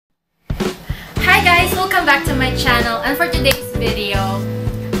welcome back to my channel. And for today's video,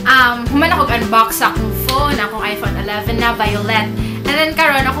 human ako unbox sa akong phone, akong iPhone 11 na violet. And then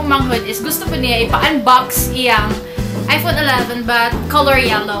karon akong manghud is gusto po niya ipa-unbox iyang iPhone 11 but color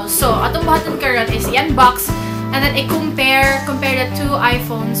yellow. So atong buhaton karon is i-unbox and then i-compare the two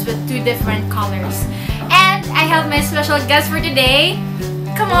iPhones with two different colors. And I have my special guest for today.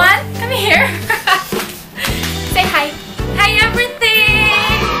 Come on, come here. Say hi. Hi everything.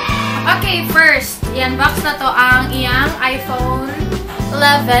 Okay, first, i-unbox na to ang iyang iPhone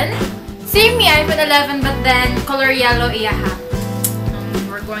 11. Same iPhone 11 but then color yellow iya ha.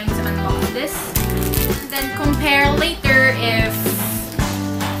 We're going to unbox this. And then compare later if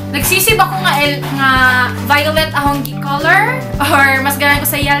nagsisib ako nga violet akong color or mas ganang ko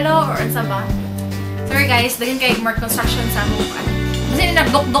sa yellow or unsa ba. Sorry guys, daghan kay more construction sa mukha. Kasi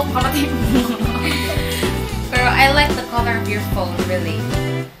nagdok-dok kapatid. Pero I like the color of your phone, really.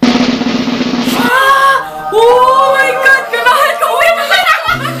 Oh my god! Ganahan ko!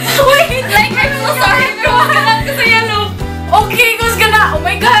 Wait! Like, I'm so sorry, pero ganahan ko sa yellow. Okay, cause gana! Oh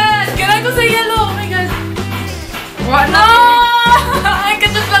my god! Ganahan ko sa yellow! Oh my god! What? No! Ay,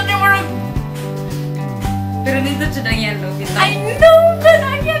 katut lang yung marag. Pero nito siya ng yellow. I know!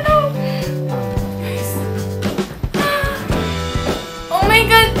 Ganahan yellow! Oh my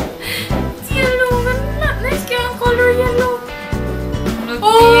god! It's yellow! Nice kaya ang color yellow!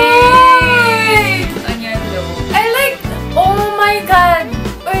 Oh! Oh my god!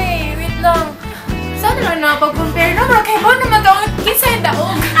 Uy, wait lang. Saan lang napag-compare na? Pero kayo naman daw kinsa yung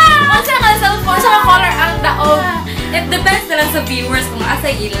daog. Kung saan ka cellphone, saan color ang daog. It depends na lang sa viewers kung asa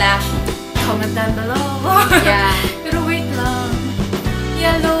ila. Comment down below. Yeah. Pero wait lang.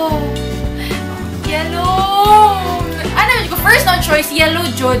 Yellow. Yellow. Ano ko? First no choice, yellow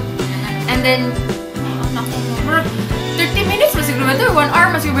jud. And then, naku, 30 minutes masiguro ba ito? 1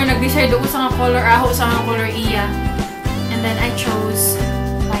 hour masiguro nag-decide doon sa color aho, sa color iya. And then I chose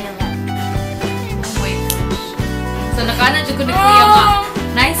violet. Oh my gosh. So nakana jud ko ni Kuya nga.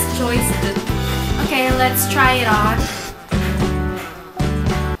 Nice choice. Okay, let's try it on.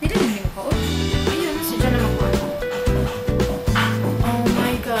 Dili din ko. Ayun, sadya naman ko. Oh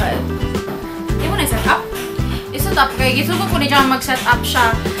my god. Hindi mo na-set up? I-set up kay gisugo ko ni dyan mag-set up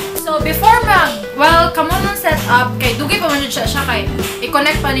siya. So before kamo nang set up kay dugay pa man siya kay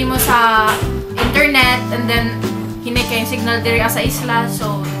i-connect pa nimo sa internet and then hinay kayong signal diri sa isla,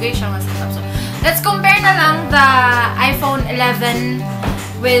 so okay siya mas set up. So let's compare na lang the iPhone 11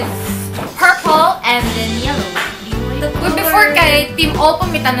 with purple and then yellow. But before kay Team Oppo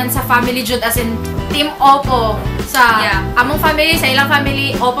mitanan sa family jud as in Team Oppo sa among family sa ilang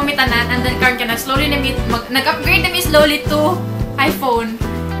family Oppo mitanan and then karon ka slowly na nag-upgrade na slowly to iPhone.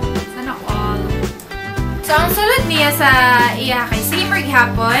 Sana all. So ang sulod niya sa iya kay samer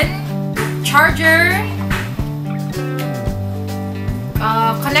gihapon, charger,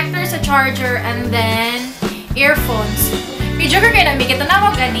 connector sa charger, and then earphones. Medyo kayo na may kita na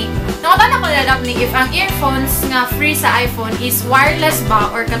ako gani. Nakatana ko lalap ni if ang earphones nga free sa iPhone is wireless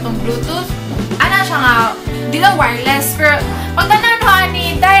ba or katong Bluetooth. Ana siya nga, di lang wireless. Pero pag tanan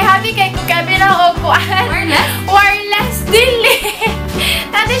honey, dahil happy kay kung gabi na o kuan. Wireless? Wireless, dili!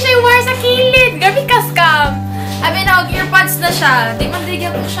 Dati siya yung wire sa kilid. Gabi ka scam. Abi na, earpods na siya. Di man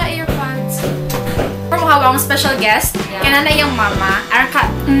digyan ko siya earpods. Pero mukha ang special guest. Kana na yung mama,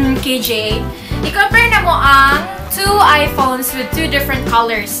 KJ. I-compare na mo ang two iPhones with two different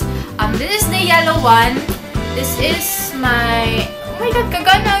colors. This is the yellow one. This is my... Oh my god,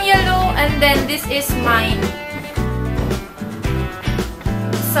 kagana ang yellow. And then this is mine.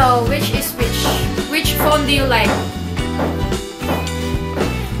 So, which is which? Which phone do you like?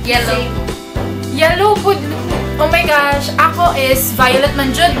 Yellow. Yellow would... Oh my gosh, ako is violet man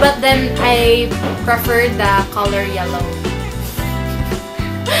jud, but then I prefer the color yellow.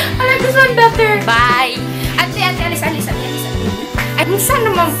 I like this one better. Bye. Ate, alis. Ay, saan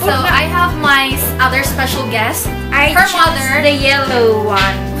naman po? So, I have my other special guest. Her mother. The yellow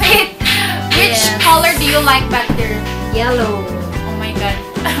one. Wait, which color do you like better? Yellow. Oh my god.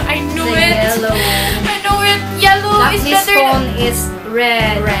 I knew the it. Yellow. I know it. Yellow is better. This phone is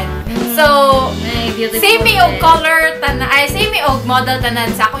red. So, same me yung color tanan, same yung model tanan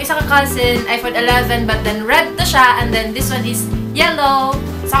sa akong isa ka cousin, iPhone 11, but then red to siya, and then this one is yellow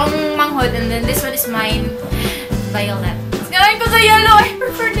sa akong manghod, and then this one is mine, violet. Ngayon ko sa yellow, I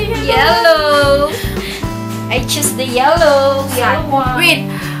prefer the yellow. Yellow. I choose the yellow. Yellow one.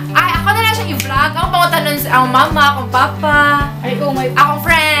 Wait, ako na lang siya i-vlog. Ako pangutanong sa akong mama, akong papa, akong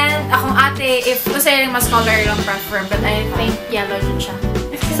friend, akong ate, if gusto yung mas color lang prefer, but I think yellow din siya.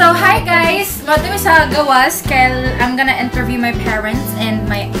 So, hi guys! Bato mi sa gawas, kaya I'm gonna interview my parents and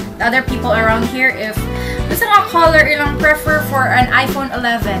other people around here if gusto nga color ilang prefer for an iPhone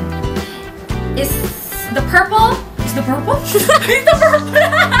 11. Is the purple? Is the purple? Is the purple?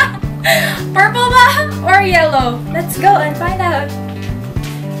 Purple ba? Or yellow? Let's go and find out.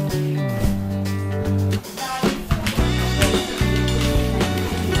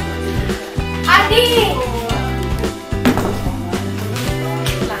 Adi!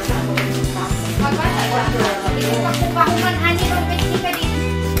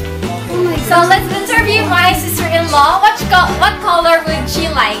 So let's interview my sister-in-law. What color would she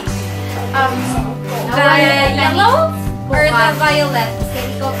like? The yellow or the violet?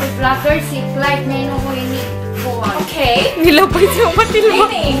 Okay.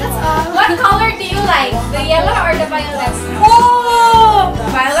 What color do you like? The yellow or the violet? Oh!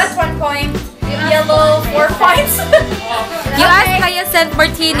 Violet 1 point. Yellow 4 points. You asked Hyacinth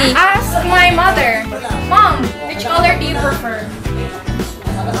Martini. Ask my mother. Mom, which color do you prefer?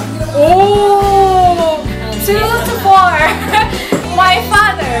 Oh! 2 to 4. My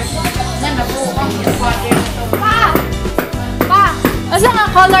father. Pa! Asa nga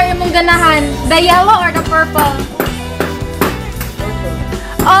color imong ganahan? The yellow or the purple?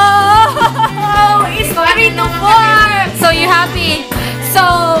 Oh! It's 3 to 4! So you happy?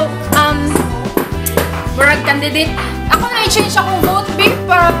 So, Burag candidate. Ako na i-change akong vote, babe,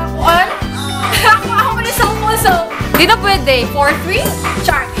 para kuan. Ako na isang mo, so, Di na pwede. 4-3?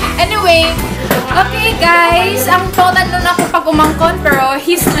 Char. Anyway, okay guys, ang total nun ako pag umangkon, pero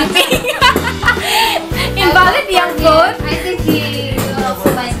he's sleeping. Invalid yung vote. I think he also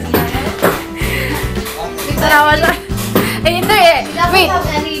likes me. Tarawa siya. Eh, hindi eh. He doesn't Wait. have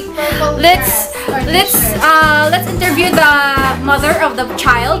any purple Let's interview the mother of the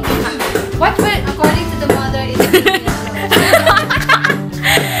child. What will according to the mother is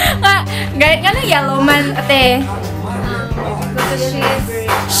Gaya nga na yellow man, ate. because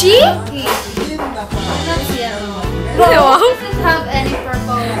She? not yellow. Wow. Doesn't have any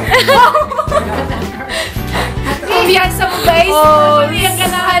purple. Kumbiyansa mo guys. Oh, Yung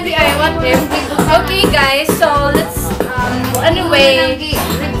ganahan di ay what if. Okay guys, so let's anyway,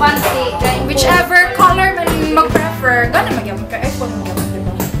 whichever color man mag-prefer, gana magyamon ka iPhone mo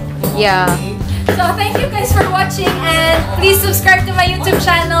diba? Yeah. So thank you guys for watching and please subscribe to my YouTube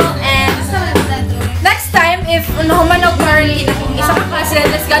channel and next time if humanog currently na kung isa ka cousin,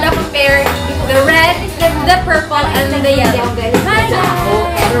 let's gonna compare the red, the purple, and the yellow.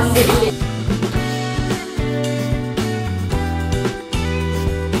 Bye!